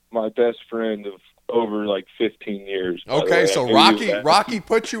my best friend of over like 15 years. Okay, so Rocky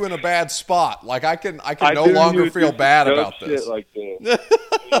put you in a bad spot. Like I can no longer feel bad about this. Like this.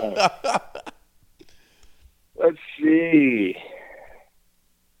 Yeah. Let's see.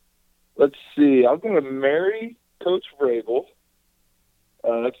 I'm going to marry Coach Vrabel.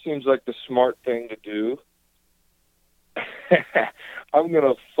 That seems like the smart thing to do. I'm going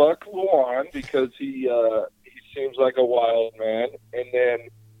to fuck Lewan because he seems like a wild man. And then,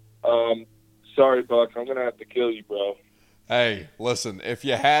 sorry, Buck, I'm going to have to kill you, bro. Hey, listen, if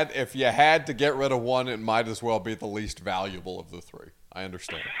you had to get rid of one, it might as well be the least valuable of the three. I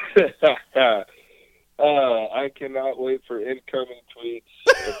understand. I cannot wait for incoming tweets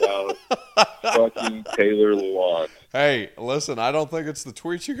about fucking Taylor Lewan. Hey, listen, I don't think it's the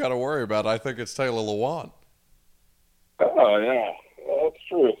tweets you got to worry about. I think it's Taylor Lewan. Oh, yeah. That's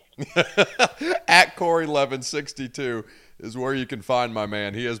true. At Corey Levin 62 is where you can find my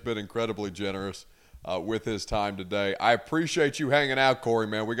man. He has been incredibly generous with his time today. I appreciate you hanging out, Corey,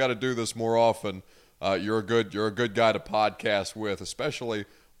 man. We got to do this more often. You're a good guy to podcast with, especially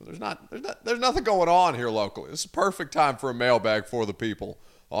there's nothing going on here locally. This is a perfect time for a mailbag for the people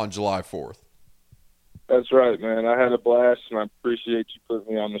on July 4th. That's right, man. I had a blast, and I appreciate you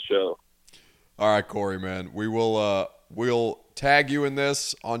putting me on the show. All right, Corey, man. We will we'll tag you in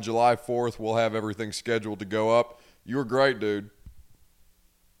this on July 4th. We'll have everything scheduled to go up. You were great, dude.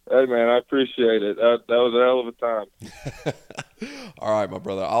 Hey, man, I appreciate it. That was a hell of a time. All right, my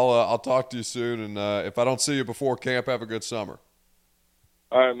brother. I'll talk to you soon, and if I don't see you before camp, have a good summer.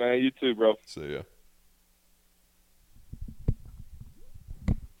 All right, man. You too, bro. See ya.